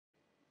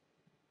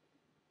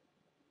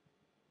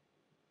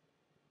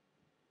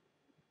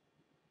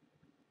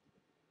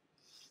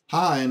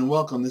Hi and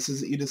welcome. This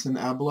is Edithson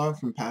Abelard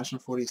from Passion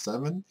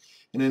 47,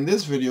 and in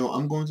this video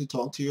I'm going to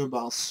talk to you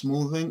about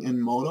smoothing in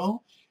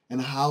Modo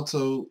and how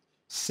to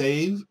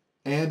save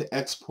and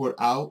export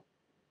out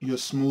your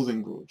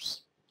smoothing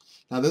groups.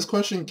 Now this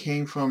question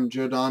came from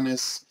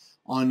Jordanis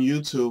on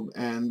YouTube,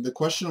 and the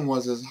question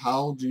was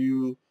how do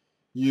you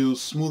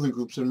use smoothing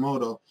groups in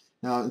Modo?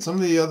 Now in some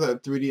of the other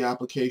 3D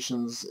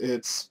applications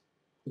it's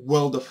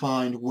well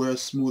defined where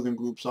smoothing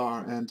groups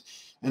are, and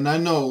I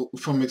know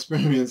from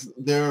experience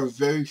there are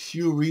very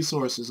few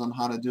resources on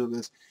how to do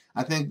this.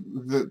 I think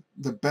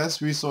the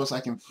best resource I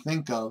can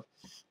think of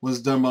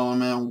was done by my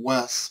man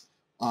Wes,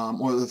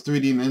 or the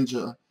 3D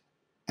Ninja,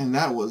 and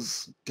that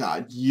was,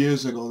 God,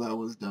 years ago that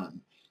was done.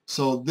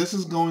 So this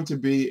is going to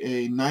be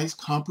a nice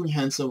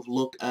comprehensive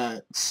look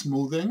at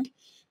smoothing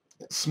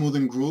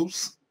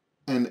groups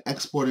and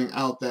exporting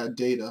out that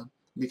data,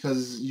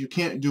 because you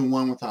can't do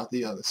one without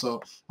the other.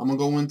 So I'm going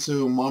to go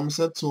into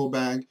Marmoset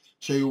Toolbag,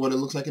 show you what it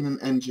looks like in an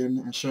engine,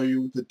 and show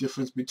you the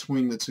difference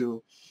between the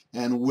two,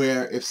 and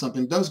where, if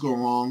something does go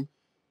wrong,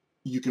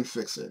 you can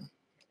fix it.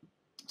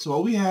 So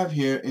what we have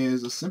here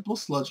is a simple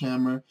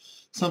sledgehammer,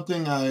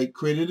 something I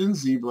created in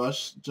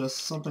ZBrush, just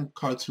something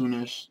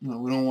cartoonish.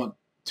 We don't want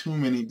too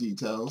many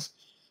details.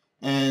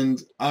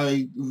 And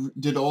I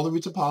did all the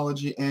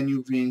retopology and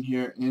UVing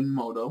here in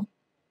Modo.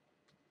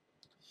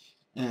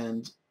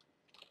 And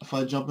if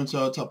I jump into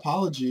our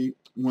topology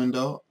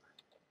window,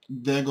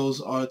 there goes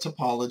our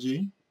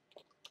topology.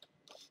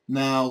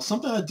 Now,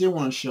 something I did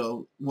want to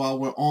show while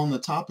we're on the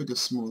topic of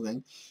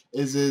smoothing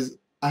is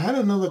I had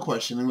another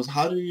question. It was,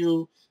 how do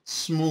you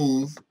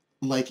smooth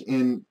like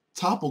in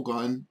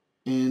Topogun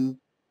in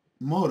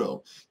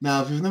Modo?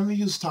 Now, if you've never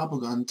used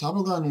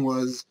Topogun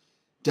was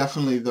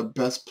definitely the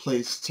best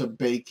place to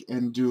bake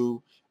and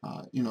do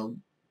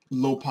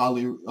low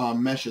poly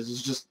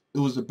meshes. It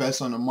was the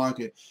best on the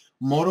market.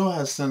 Modo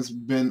has since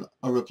been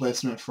a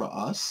replacement for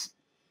us,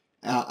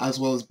 as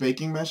well as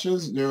baking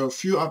meshes. There are a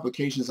few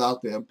applications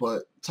out there,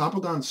 but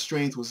Topogun's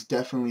strength was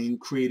definitely in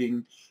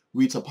creating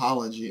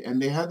retopology, and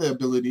they had the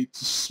ability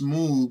to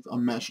smooth a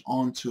mesh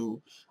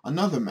onto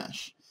another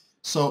mesh.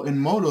 So in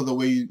Modo, the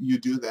way you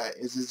do that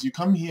is you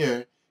come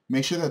here,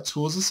 make sure that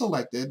tools are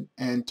selected,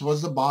 and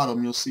towards the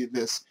bottom you'll see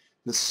this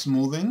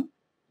smoothing.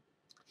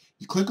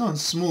 You click on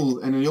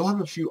smooth, and then you'll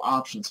have a few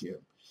options here.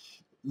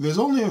 There's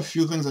only a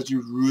few things that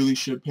you really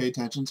should pay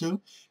attention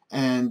to,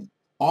 and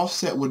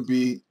offset would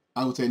be,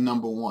 I would say,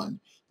 number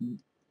one.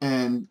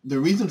 And the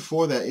reason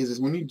for that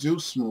is when you do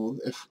smooth,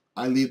 if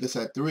I leave this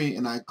at 3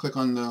 and I click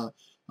on the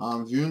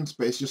viewing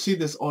space, you'll see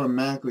this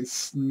automatically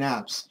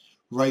snaps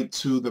right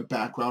to the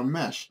background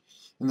mesh.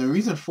 And the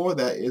reason for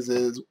that is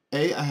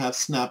A, I have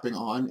snapping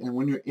on, and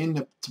when you're in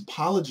the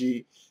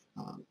topology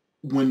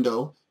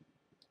window,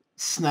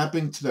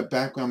 snapping to the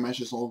background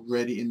mesh is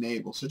already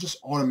enabled, so it just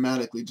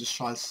automatically just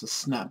tries to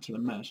snap to the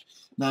mesh.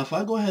 Now if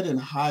I go ahead and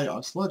hide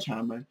our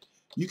sledgehammer,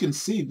 you can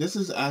see this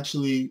is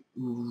actually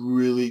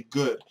really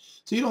good.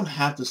 So you don't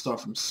have to start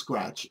from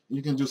scratch.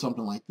 You can do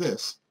something like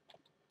this.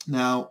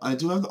 Now I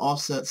do have the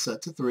offset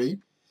set to 3.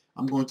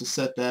 I'm going to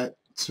set that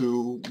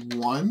to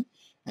 1,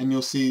 and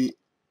you'll see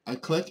I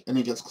click and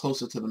it gets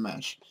closer to the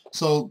mesh.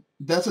 So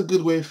that's a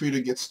good way for you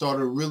to get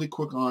started really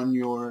quick on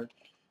your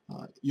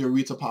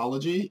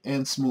retopology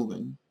and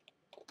smoothing.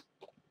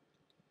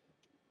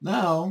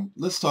 Now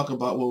let's talk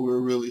about what we're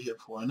really here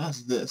for, and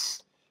that's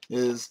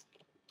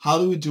how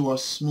do we do our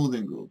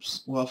smoothing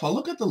groups? Well, if I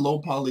look at the low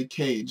poly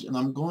cage, and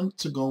I'm going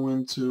to go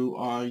into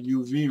our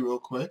UV real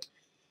quick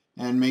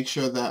and make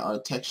sure that our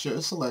texture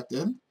is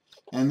selected,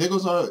 and there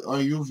goes our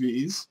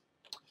UVs.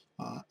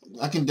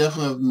 I can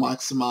definitely have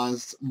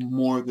maximized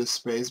more of this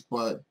space,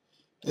 but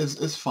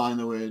it's fine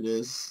the way it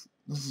is.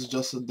 This is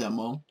just a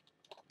demo.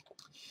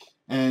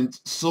 And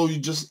so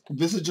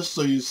this is just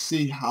so you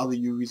see how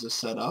the UVs are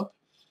set up.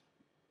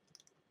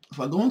 If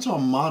I go into our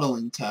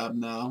modeling tab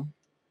now,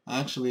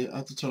 actually I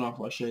have to turn off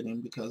our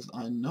shading because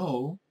I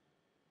know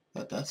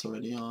that that's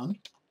already on.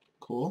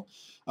 Cool.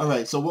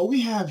 Alright, so what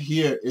we have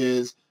here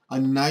is a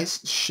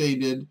nice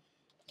shaded,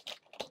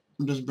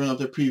 I'm just bring up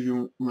the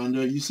preview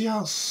render. You see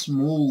how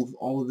smooth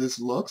all of this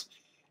looks?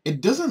 It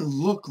doesn't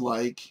look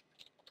like,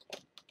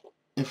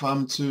 if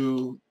I'm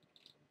to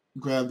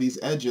grab these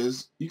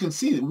edges, you can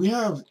see that we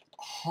have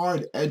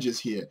hard edges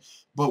here,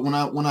 but when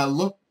I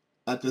look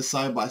at this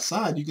side by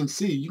side, you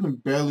can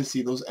barely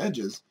see those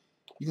edges.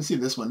 You can see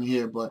this one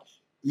here, but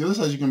the other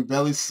side you can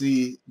barely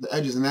see the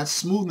edges, and that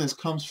smoothness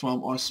comes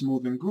from our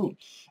smoothing group.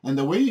 And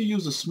the way you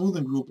use a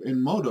smoothing group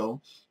in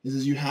Modo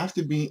is you have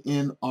to be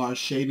in our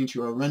shading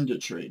tree or render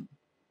tree,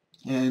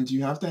 and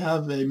you have to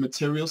have a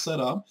material set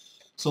up.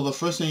 So the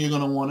first thing you're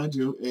going to want to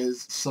do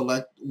is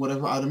select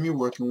whatever item you're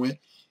working with,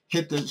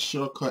 hit the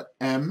shortcut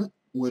M,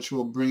 which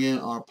will bring in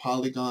our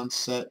polygon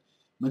set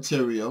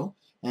material,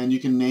 and you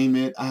can name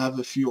it. I have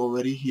a few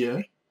already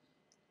here.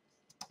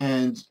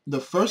 And the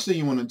first thing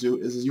you want to do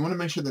is you want to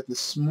make sure that the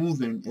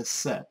smoothing is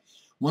set.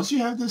 Once you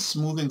have this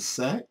smoothing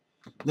set,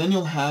 then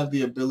you'll have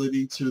the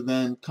ability to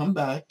then come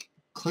back,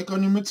 click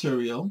on your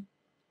material,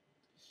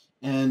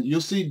 And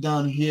you'll see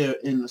down here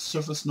in the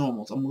surface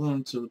normals, I'm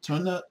going to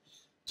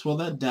twirl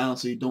that down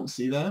so you don't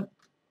see that.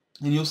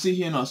 And you'll see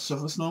here in our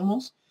surface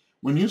normals,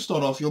 when you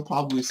start off, you'll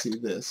probably see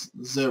this,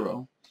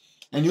 0.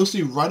 And you'll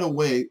see right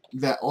away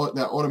that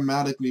that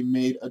automatically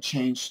made a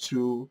change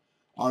to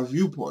our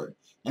viewport.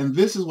 And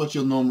this is what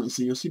you'll normally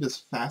see. You'll see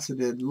this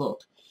faceted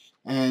look.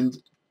 And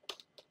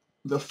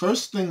the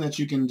first thing that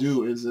you can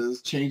do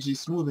is change these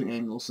smoothing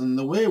angles. And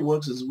the way it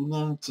works is we're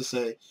going to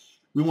say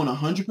we want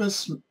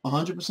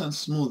 100%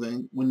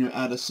 smoothing when you're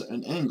at a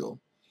certain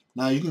angle.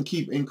 Now you can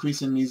keep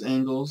increasing these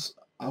angles.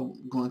 I'm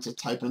going to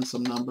type in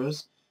some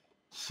numbers.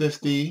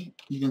 50.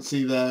 You can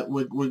see that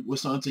we're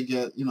starting to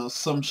get, you know,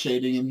 some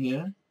shading in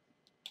here.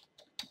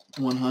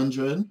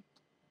 100.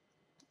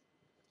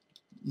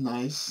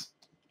 Nice.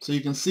 So you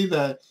can see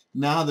that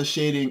now the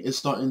shading is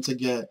starting to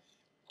get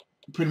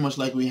pretty much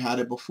like we had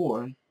it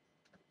before.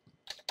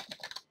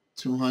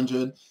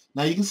 200.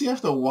 Now you can see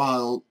after a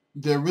while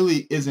there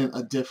really isn't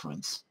a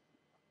difference.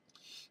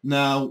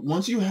 Now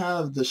once you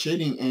have the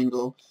shading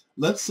angle,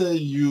 let's say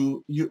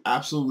you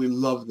absolutely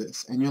love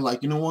this and you're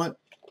like, you know what,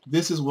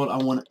 this is what I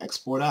want to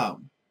export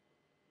out.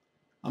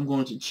 I'm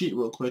going to cheat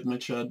real quick,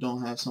 make sure I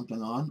don't have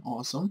something on.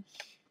 Awesome.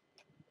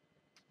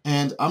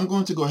 And I'm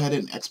going to go ahead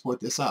and export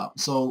this out.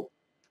 So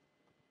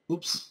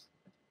oops,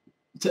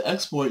 to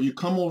export, you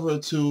come over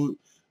to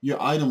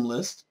your item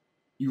list,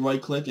 you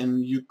right click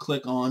and you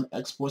click on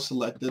export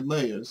selected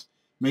layers.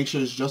 Make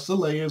sure it's just the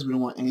layers, we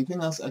don't want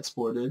anything else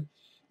exported,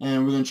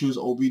 and we're going to choose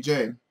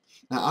OBJ.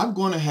 Now I've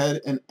gone ahead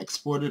and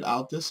exported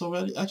out this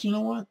already. Actually, you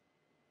know what?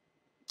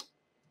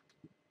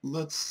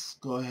 Let's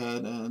go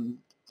ahead and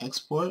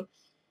export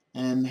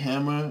and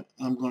hammer.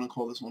 I'm going to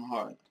call this one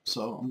hard.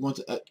 So I'm going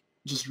to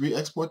just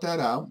re-export that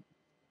out.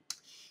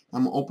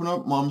 I'm going to open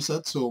up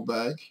Marmoset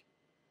Toolbag.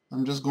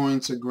 I'm just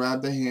going to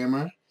grab the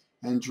hammer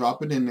and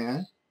drop it in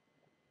there.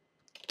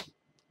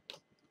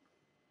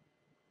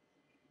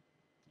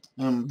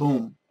 And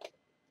boom.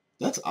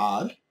 That's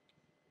odd.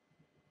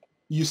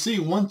 You see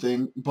one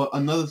thing, but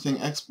another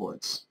thing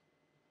exports.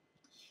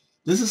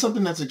 This is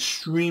something that's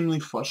extremely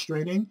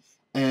frustrating,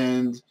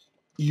 and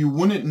you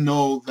wouldn't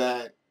know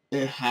that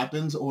it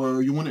happens,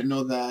 or you wouldn't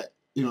know that,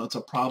 you know, it's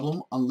a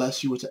problem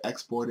unless you were to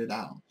export it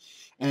out.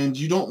 And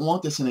you don't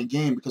want this in a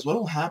game, because what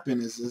will happen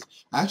is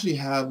I actually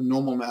have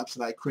normal maps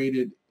that I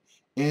created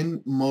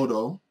in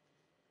Modo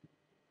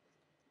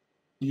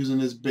using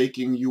this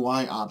baking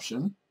UI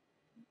option.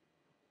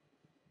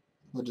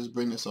 I'll just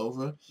bring this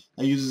over.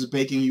 I use this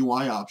baking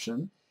UI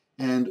option,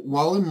 and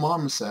while in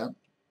Marmoset,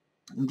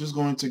 I'm just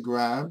going to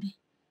grab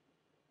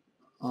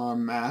our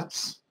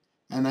maps,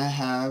 and I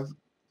have,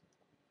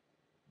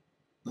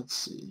 let's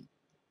see,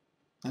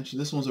 actually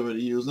this one's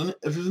already used. And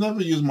if you've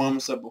never used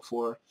Marmoset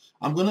before,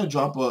 I'm going to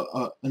drop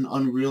an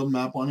Unreal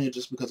map on here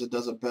just because it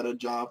does a better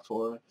job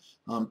for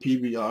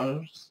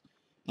PBRs.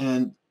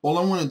 And all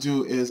I want to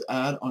do is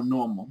add our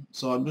normal.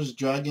 So I'm just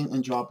dragging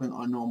and dropping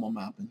our normal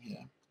map in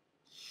here.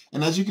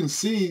 And as you can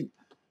see,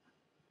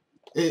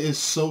 it is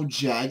so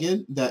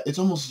jagged that it's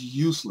almost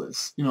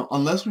useless. You know,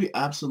 unless we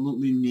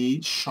absolutely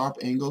need sharp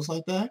angles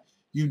like that,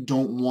 you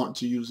don't want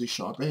to use these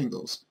sharp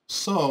angles.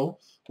 So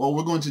what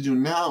we're going to do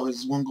now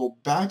is we're going to go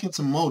back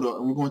into Modo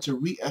and we're going to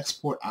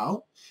re-export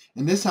out.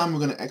 And this time we're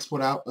going to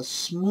export out a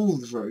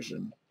smooth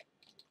version.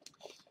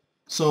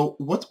 So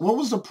what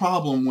was the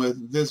problem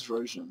with this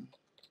version?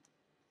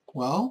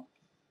 Well,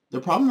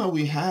 the problem that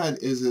we had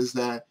is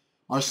that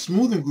our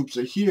smoothing groups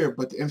are here,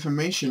 but the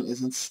information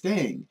isn't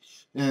staying.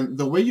 And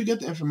the way you get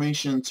the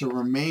information to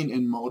remain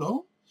in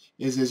Modo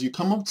is you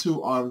come up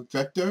to our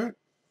vector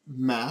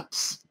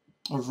maps,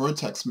 or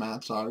vertex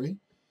map, sorry,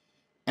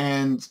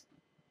 and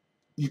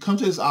you come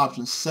to this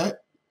option,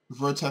 set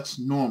vertex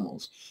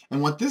normals.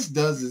 And what this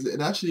does is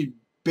it actually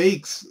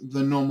bakes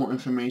the normal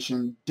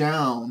information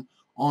down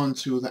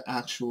onto the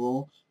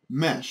actual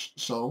mesh.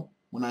 So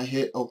when I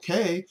hit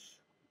OK,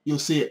 you'll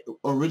see it,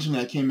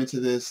 originally I came into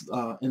this,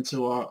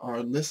 into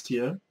our list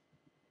here,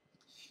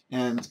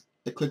 and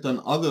I clicked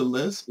on other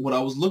lists. What I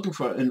was looking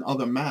for in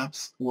other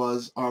maps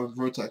was our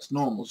vertex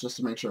normals, just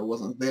to make sure it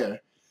wasn't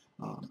there.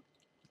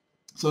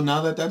 So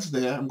now that that's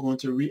there, I'm going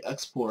to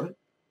re-export,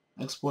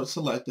 export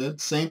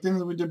selected, same thing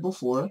that we did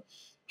before,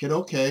 hit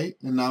OK,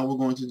 and now we're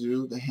going to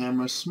do the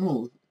hammer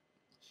smooth.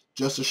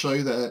 Just to show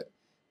you that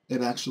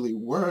it actually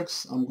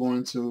works, I'm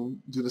going to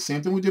do the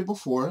same thing we did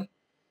before.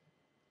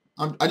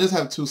 I just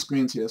have two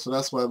screens here, so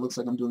that's why it looks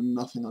like I'm doing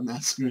nothing on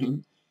that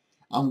screen.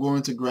 I'm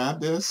going to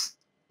grab this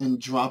and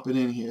drop it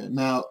in here.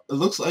 Now, it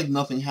looks like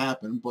nothing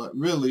happened, but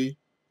really,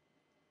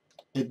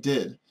 it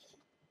did.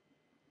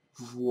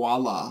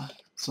 Voila.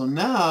 So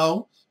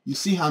now, you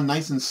see how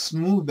nice and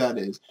smooth that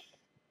is.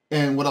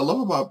 And what I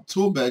love about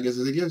Toolbag is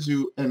it gives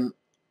you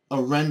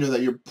a render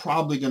that you're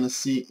probably going to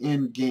see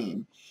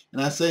in-game.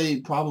 And I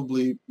say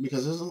probably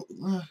because there's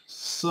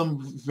some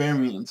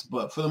variance,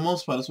 but for the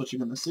most part, that's what you're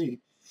going to see.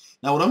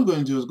 Now what I'm going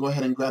to do is go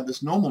ahead and grab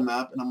this normal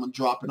map and I'm going to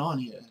drop it on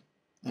here.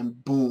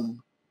 And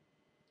boom.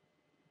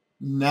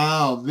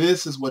 Now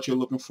this is what you're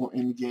looking for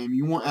in game.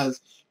 You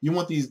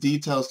want these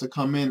details to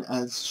come in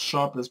as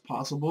sharp as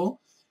possible.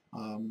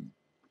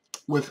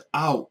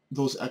 without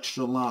those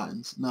extra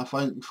lines. Now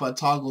if I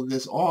toggle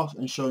this off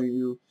and show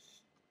you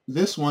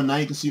this one, now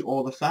you can see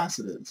all the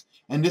facets.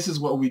 And this is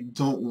what we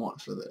don't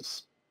want for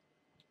this.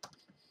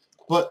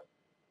 But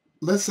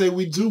let's say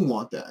we do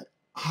want that.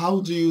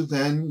 How do you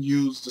then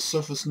use the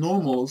surface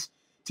normals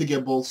to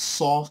get both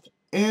soft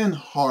and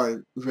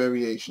hard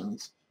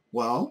variations?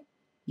 Well,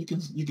 you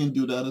can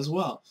do that as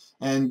well.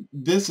 And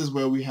this is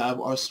where we have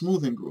our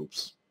smoothing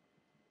groups.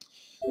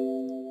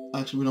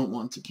 Actually, we don't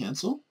want to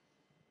cancel.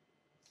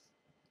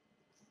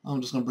 I'm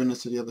just going to bring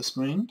this to the other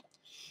screen.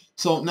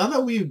 So now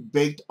that we've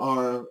baked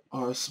our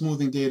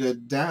smoothing data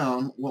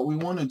down, what we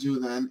want to do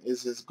then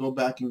is go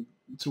back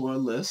into our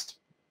list.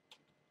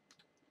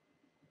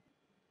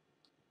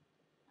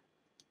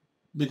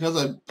 Because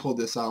I pulled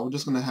this out, we're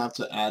just going to have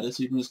to add it.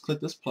 So you can just click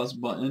this plus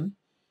button,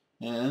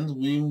 and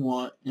we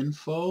want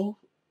info,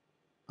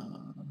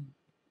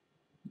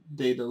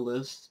 data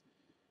list,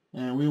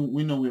 and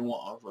we know we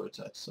want our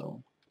vertex.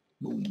 So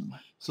boom.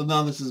 So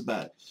now this is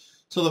back.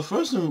 So the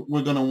first thing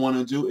we're going to want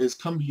to do is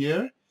come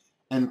here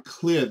and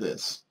clear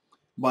this.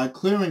 By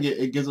clearing it,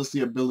 it gives us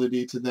the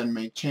ability to then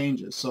make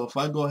changes. So if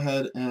I go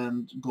ahead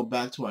and go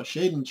back to our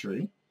shading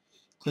tree,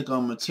 click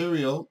on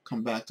material,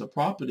 come back to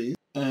properties,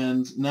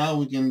 and now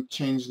we can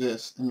change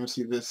this, and you'll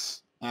see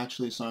this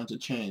actually starting to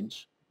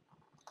change.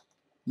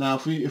 Now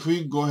if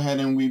we go ahead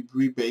and we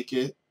rebake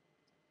it,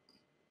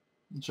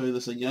 I'll show you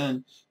this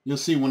again, you'll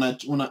see when I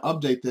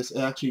update this, it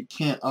actually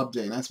can't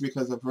update. That's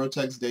because the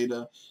vertex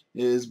data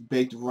is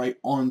baked right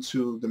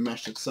onto the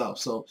mesh itself.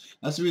 So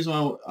that's the reason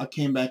why I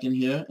came back in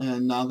here,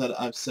 and now that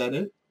I've set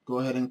it, go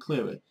ahead and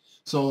clear it.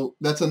 So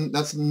that's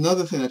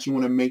another thing that you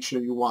want to make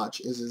sure you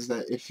watch is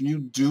that if you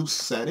do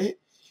set it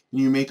and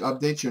you make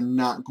updates, you're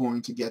not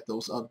going to get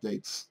those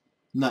updates,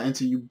 not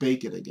until you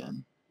bake it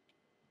again.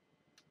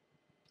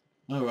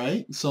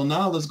 Alright, so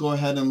now let's go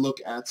ahead and look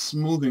at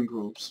smoothing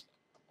groups.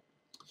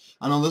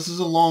 I know this is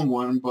a long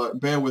one,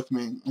 but bear with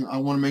me. I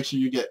want to make sure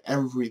you get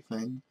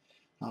everything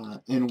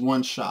in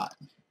one shot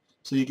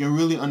so you can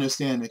really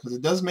understand it, because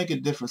it does make a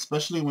difference,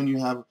 especially when you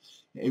have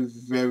a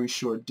very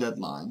short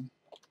deadline.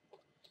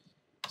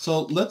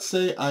 So let's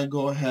say I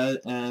go ahead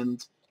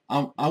and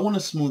I want to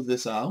smooth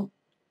this out.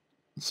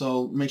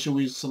 So make sure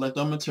we select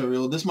our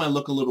material. This might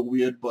look a little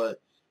weird,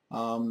 but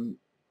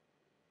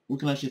we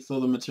can actually throw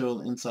the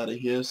material inside of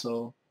here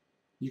so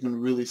you can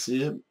really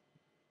see it.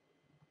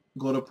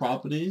 Go to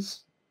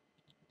properties.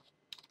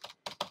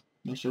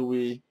 Make sure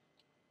we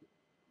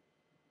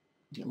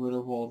get rid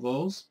of all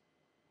those.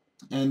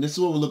 And this is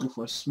what we're looking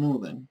for,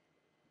 smoothing.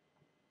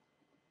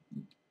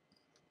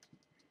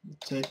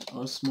 Take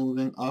our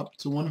smoothing up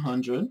to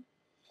 100.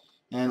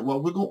 And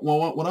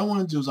what I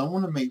want to do is I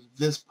want to make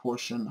this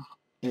portion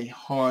a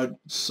hard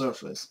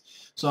surface.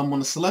 So I'm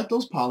going to select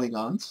those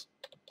polygons.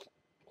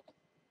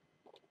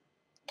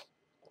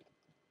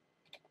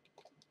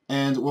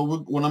 And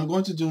what I'm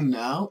going to do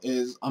now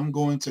is I'm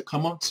going to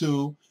come up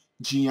to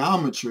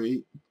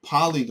geometry,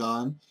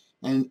 polygon,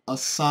 and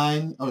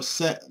assign or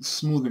set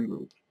smoothing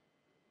group.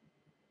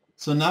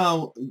 So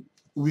now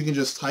we can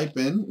just type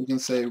in, we can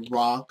say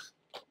rock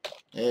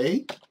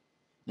A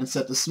and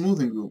set the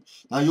smoothing group.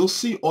 Now you'll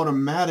see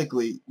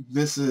automatically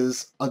this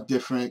is a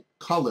different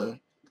color,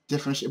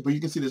 different shape, but you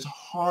can see this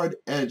hard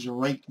edge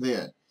right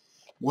there.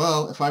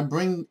 Well, if I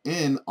bring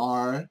in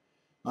our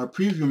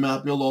preview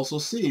map, you'll also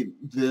see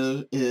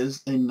there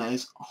is a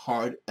nice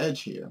hard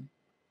edge here.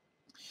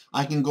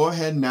 I can go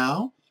ahead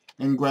now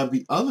and grab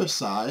the other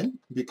side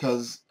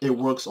because it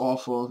works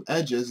off of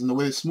edges, and the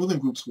way the smoothing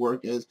groups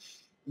work is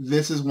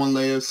this is one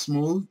layer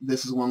smooth,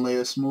 this is one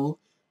layer smooth,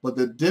 but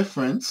the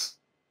difference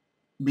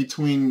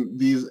between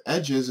these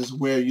edges is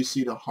where you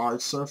see the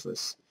hard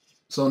surface.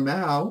 So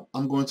now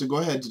I'm going to go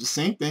ahead and do the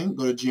same thing,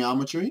 go to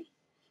geometry,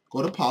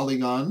 go to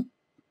polygon,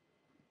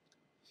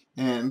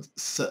 and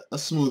set a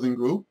smoothing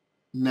group.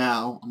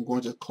 Now I'm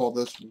going to call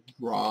this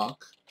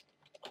rock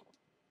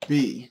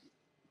B.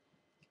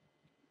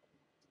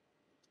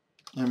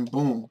 And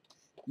boom.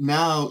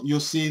 Now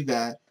you'll see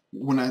that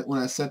when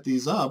I set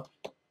these up,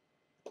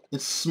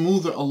 it's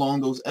smoother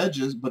along those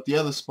edges, but the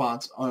other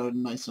spots are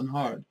nice and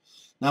hard.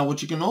 Now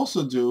what you can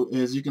also do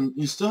is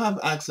you still have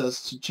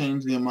access to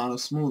change the amount of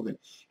smoothing.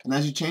 And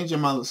as you change the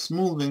amount of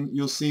smoothing,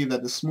 you'll see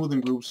that the smoothing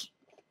groups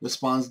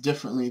responds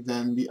differently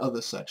than the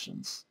other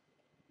sections.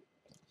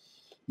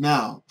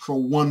 Now,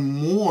 for one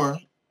more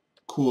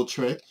cool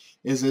trick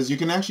is you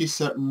can actually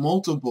set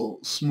multiple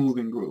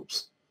smoothing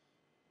groups.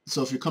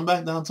 So if you come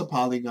back down to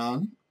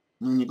polygon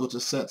and you go to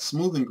set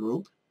smoothing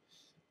group,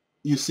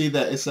 you see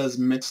that it says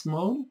mixed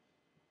mode,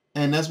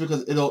 and that's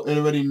because it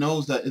already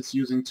knows that it's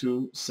using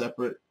two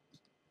separate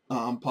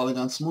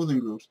polygon smoothing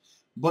groups.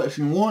 But if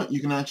you want, you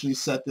can actually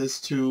set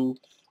this to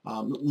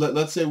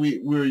let's say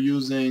we're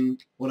using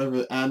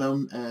whatever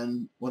atom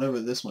and whatever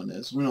this one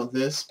is. We know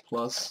this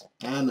plus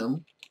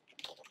atom.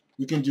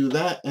 We can do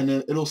that, and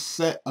then it'll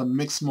set a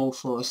mixed mode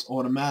for us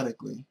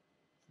automatically.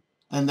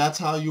 And that's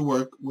how you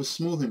work with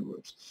smoothing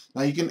groups.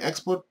 Now you can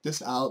export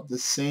this out the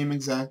same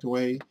exact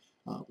way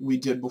we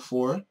did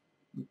before.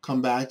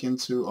 Come back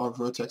into our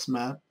vertex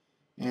map,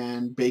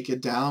 and bake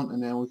it down,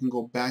 and then we can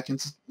go back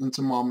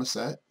into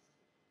marmoset,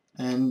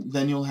 and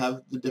then you'll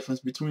have the difference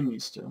between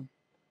these two.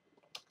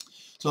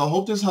 So I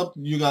hope this helped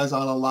you guys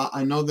out a lot.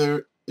 I know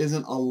there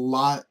isn't a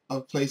lot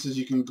of places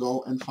you can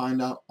go and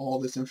find out all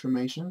this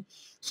information,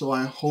 so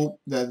I hope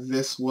that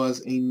this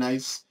was a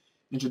nice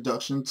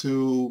introduction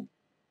to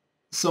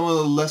some of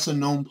the lesser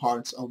known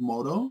parts of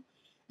Modo,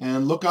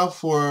 and look out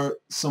for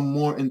some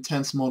more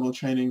intense Modo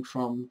training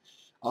from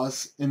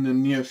us in the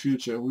near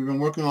future. We've been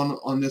working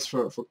on this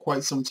for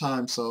quite some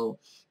time, so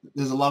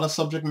there's a lot of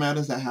subject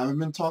matters that haven't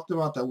been talked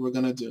about that we're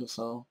going to do.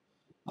 So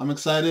I'm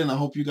excited, and I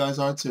hope you guys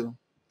are too.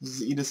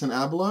 This is Edithson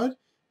Abelard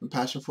from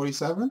Passion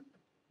 47.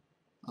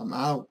 I'm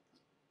out.